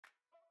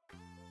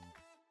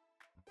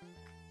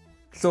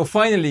So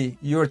finally,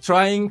 you're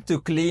trying to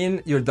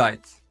clean your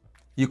diet.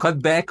 You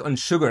cut back on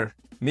sugar,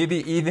 maybe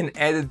even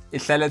added a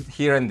salad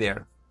here and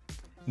there.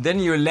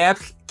 Then your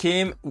labs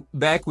came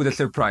back with a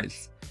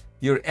surprise.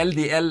 Your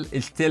LDL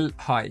is still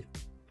high.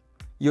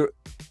 You're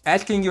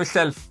asking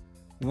yourself,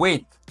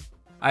 wait,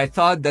 I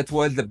thought that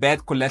was the bad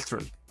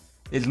cholesterol.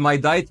 Is my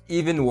diet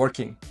even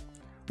working?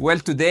 Well,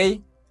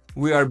 today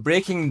we are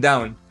breaking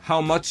down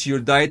how much your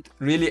diet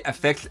really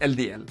affects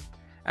LDL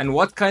and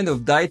what kind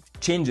of diet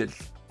changes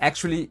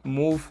actually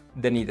move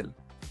the needle.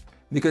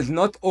 Because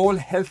not all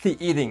healthy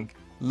eating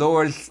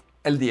lowers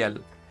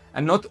LDL,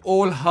 and not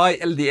all high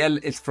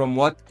LDL is from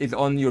what is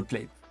on your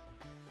plate.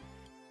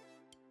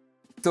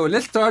 So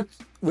let's start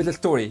with a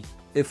story.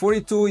 A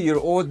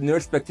 42-year-old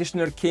nurse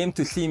practitioner came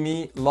to see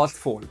me last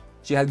fall.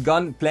 She had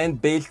gone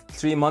plant-based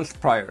 3 months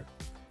prior.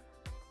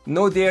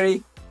 No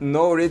dairy,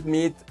 no red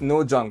meat,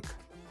 no junk.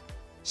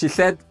 She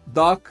said,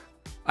 "Doc,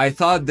 I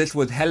thought this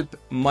would help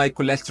my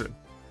cholesterol,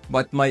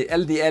 but my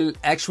LDL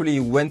actually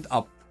went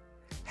up.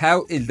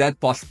 How is that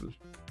possible?"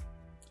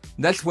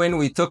 That's when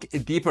we took a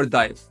deeper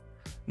dive,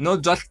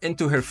 not just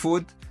into her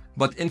food,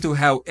 but into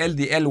how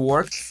LDL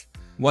works,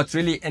 what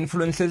really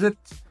influences it,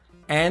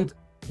 and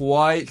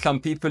why some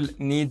people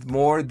need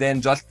more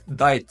than just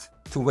diet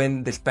to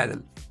win this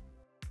battle.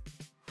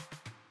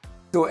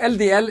 So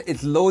LDL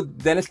is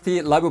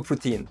low-density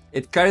lipoprotein.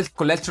 It carries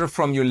cholesterol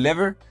from your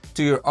liver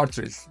to your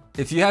arteries.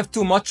 If you have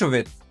too much of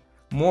it,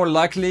 more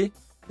likely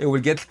it will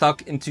get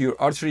stuck into your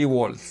artery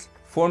walls,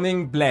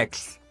 forming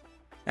plaques,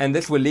 and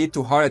this will lead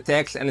to heart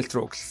attacks and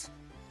strokes.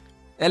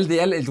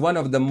 LDL is one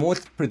of the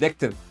most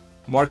predictive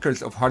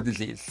markers of heart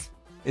disease.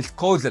 It's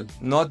causal,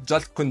 not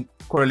just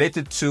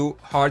correlated to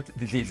heart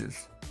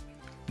diseases.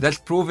 That's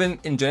proven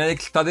in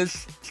genetic studies,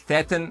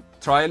 statin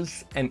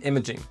trials, and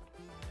imaging.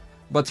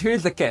 But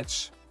here's the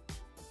catch.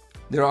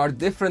 There are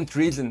different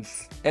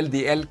reasons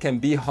LDL can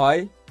be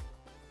high.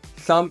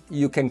 Some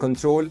you can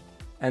control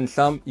and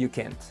some you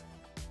can't.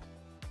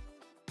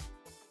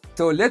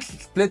 So let's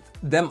split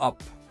them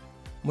up.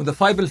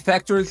 Modifiable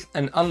factors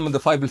and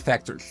unmodifiable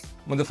factors.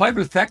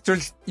 Modifiable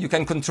factors you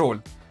can control.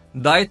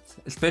 Diet,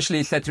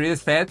 especially saturated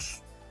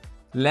fats,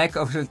 lack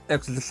of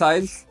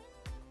exercise,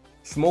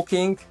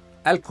 smoking,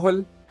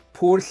 alcohol,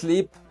 poor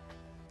sleep,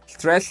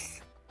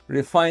 stress,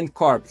 refined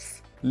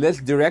carbs. Less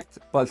direct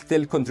but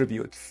still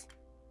contributes.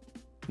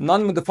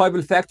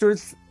 Non-modifiable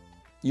factors,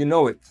 you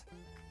know it.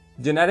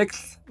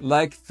 Genetics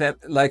like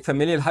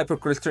familial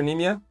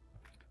hypercholesterolemia.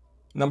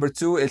 Number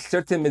 2 is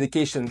certain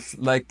medications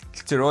like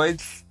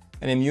steroids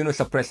and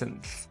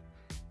immunosuppressants.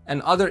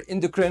 And other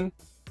endocrine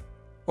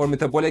or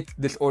metabolic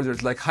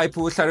disorders like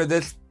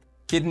hypothyroidism,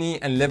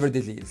 kidney and liver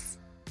disease.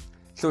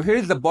 So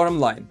here's the bottom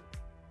line.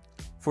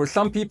 For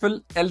some people,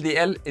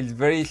 LDL is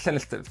very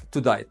sensitive to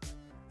diet.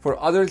 For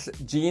others,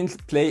 genes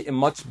play a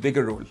much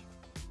bigger role.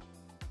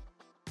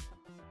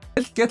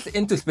 Let's get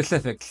into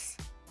specifics.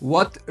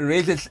 What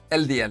raises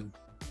LDL?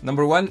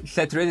 Number 1,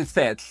 saturated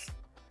fats.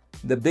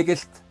 The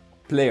biggest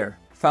player,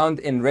 found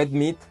in red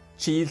meat,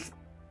 cheese,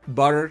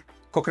 butter,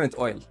 coconut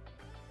oil.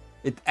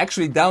 It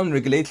actually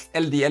downregulates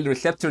LDL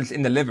receptors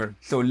in the liver,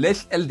 so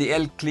less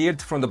LDL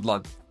cleared from the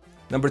blood.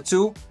 Number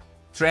 2,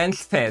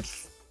 trans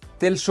fats.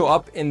 Still show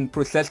up in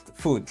processed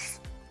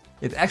foods.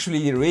 It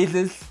actually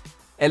raises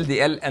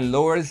LDL and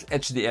lowers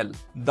HDL,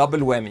 double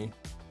whammy.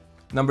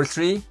 Number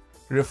 3,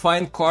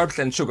 refined carbs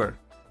and sugar.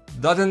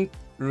 Doesn't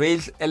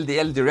raise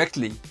LDL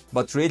directly,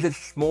 but raises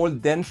small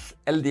dense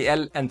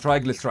LDL and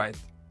triglyceride.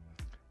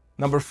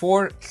 Number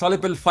 4,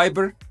 soluble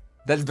fiber.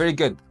 That's very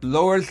good.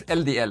 Lowers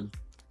LDL,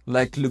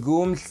 like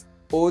legumes,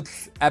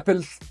 oats,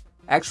 apples,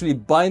 actually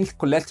binds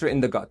cholesterol in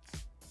the gut.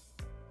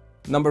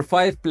 Number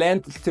 5,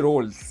 plant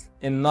sterols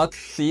in nuts,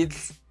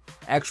 seeds,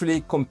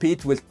 actually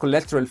compete with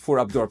cholesterol for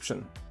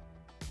absorption.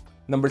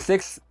 Number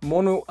 6,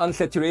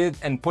 monounsaturated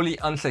and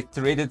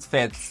polyunsaturated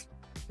fats.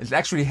 It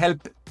actually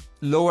help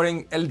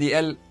lowering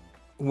LDL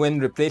when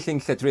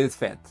replacing saturated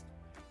fat.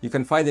 You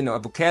can find in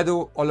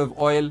avocado, olive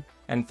oil,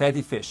 and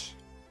fatty fish.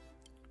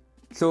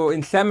 So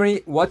in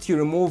summary, what you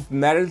remove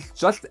matters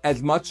just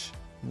as much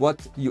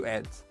what you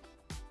add.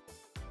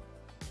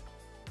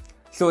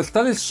 So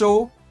studies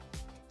show,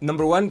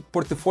 number 1,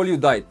 portfolio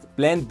diet,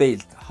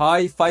 plant-based,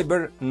 high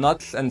fiber,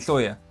 nuts, and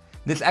soya.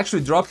 This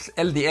actually drops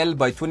LDL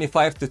by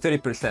 25 to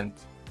 30%.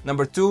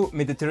 Number 2,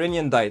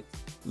 Mediterranean diet,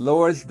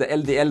 lowers the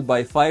LDL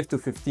by 5 to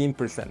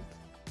 15%.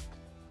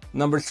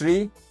 Number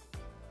 3,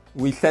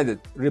 we said it,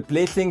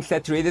 replacing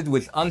saturated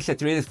with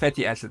unsaturated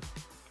fatty acid.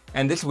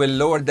 And this will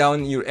lower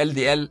down your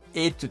LDL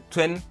 8 to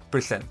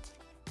 10%.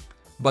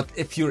 But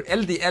if your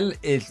LDL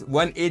is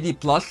 180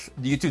 plus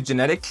due to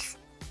genetics,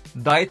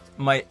 diet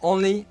might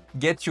only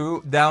get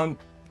you down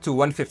to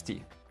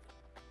 150.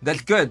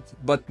 That's good,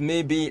 but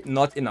maybe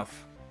not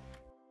enough.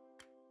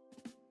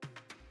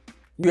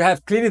 You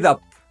have cleaned it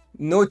up.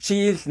 No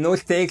cheese, no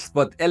steaks,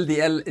 but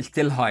LDL is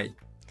still high.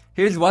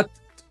 Here's what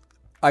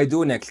I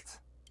do next.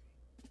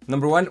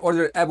 Number 1,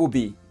 order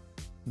ApoB,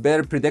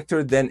 better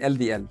predictor than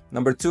LDL.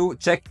 Number 2,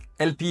 check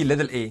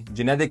LP-a,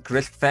 genetic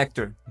risk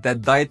factor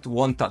that diet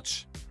won't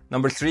touch.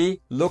 Number 3,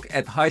 look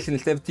at high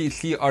sensitivity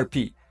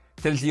CRP.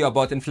 Tells you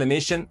about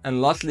inflammation.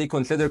 And lastly,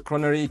 consider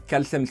coronary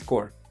calcium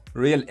score,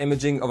 real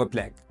imaging of a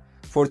plaque.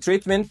 For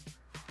treatment,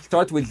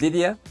 start with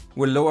Zydia,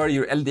 will lower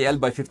your LDL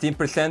by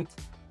 15%.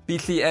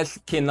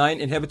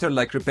 PCSK9 inhibitor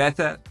like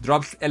Repatha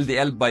drops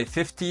LDL by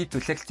 50 to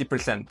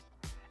 60%.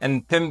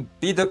 And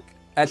pemviduk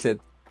acid,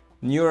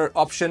 newer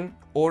option,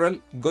 oral,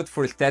 good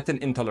for statin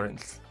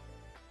intolerance.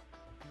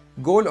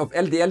 Goal of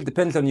LDL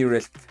depends on your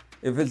risk.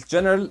 If it's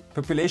general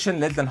population,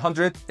 less than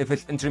 100. If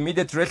it's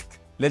intermediate risk,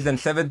 less than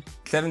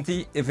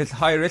 70. If it's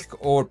high risk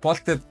or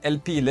positive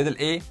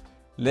Lp(a),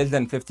 less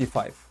than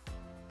 55.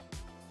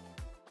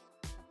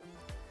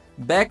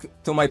 Back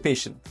to my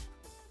patient.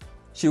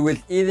 She was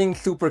eating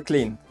super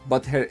clean,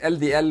 but her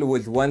LDL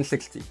was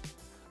 160.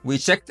 We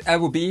checked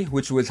ApoB,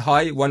 which was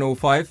high,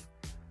 105.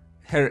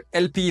 Her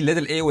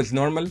Lp(a) was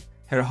normal.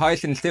 Her high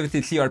sensitivity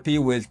CRP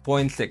was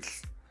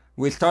 0.6.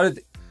 We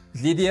started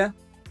Zydia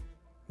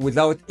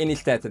without any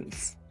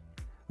statins.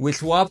 We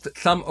swapped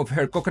some of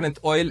her coconut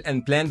oil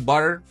and plant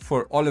butter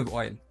for olive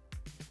oil.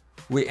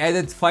 We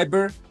added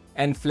fiber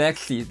and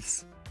flax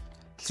seeds.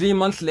 3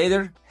 months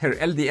later, her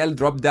LDL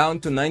dropped down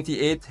to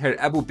 98, her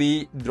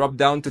ApoB dropped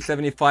down to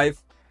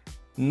 75,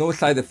 no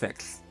side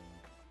effects.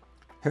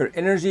 Her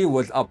energy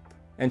was up,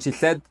 and she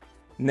said,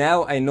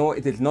 "Now I know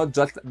it is not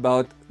just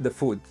about the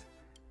food,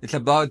 it's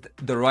about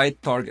the right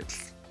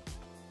targets."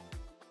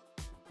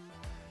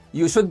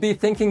 You should be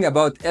thinking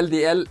about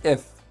LDL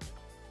if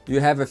you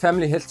have a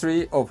family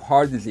history of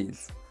heart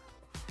disease,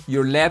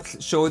 your labs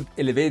showed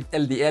elevated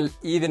LDL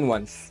even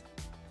once,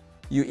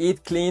 you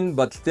eat clean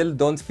but still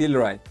don't feel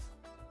right,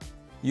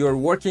 you're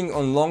working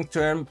on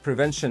long-term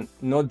prevention,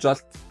 not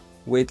just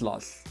weight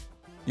loss,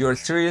 you're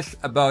serious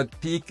about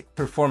peak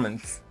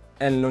performance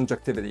and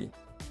longevity.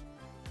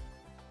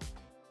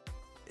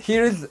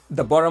 Here's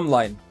the bottom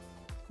line.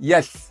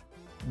 Yes,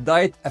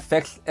 diet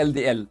affects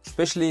LDL,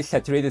 especially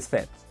saturated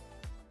fat.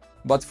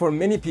 But for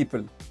many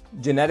people,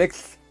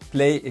 genetics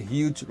play a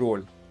huge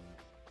role.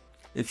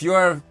 If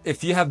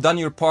you have done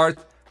your part,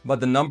 but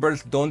the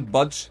numbers don't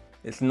budge,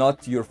 it's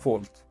not your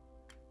fault.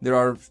 There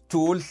are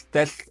tools,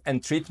 tests,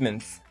 and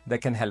treatments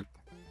that can help.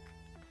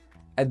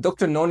 At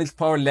Dr. Nony's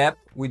Power Lab,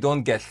 we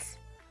don't guess.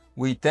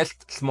 We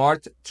test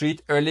smart,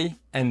 treat early,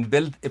 and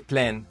build a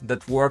plan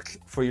that works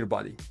for your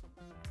body.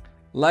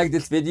 Like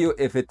this video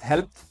if it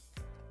helped.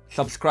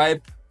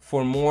 Subscribe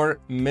for more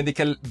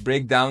medical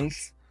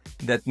breakdowns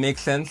that make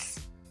sense.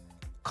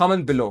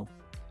 Comment below.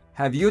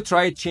 Have you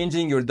tried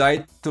changing your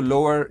diet to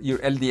lower your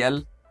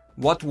LDL?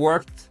 What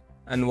worked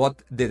and what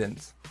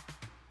didn't?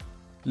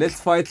 Let's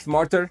fight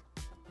smarter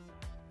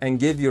and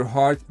give your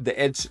heart the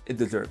edge it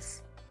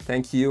deserves.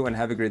 Thank you and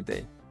have a great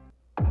day.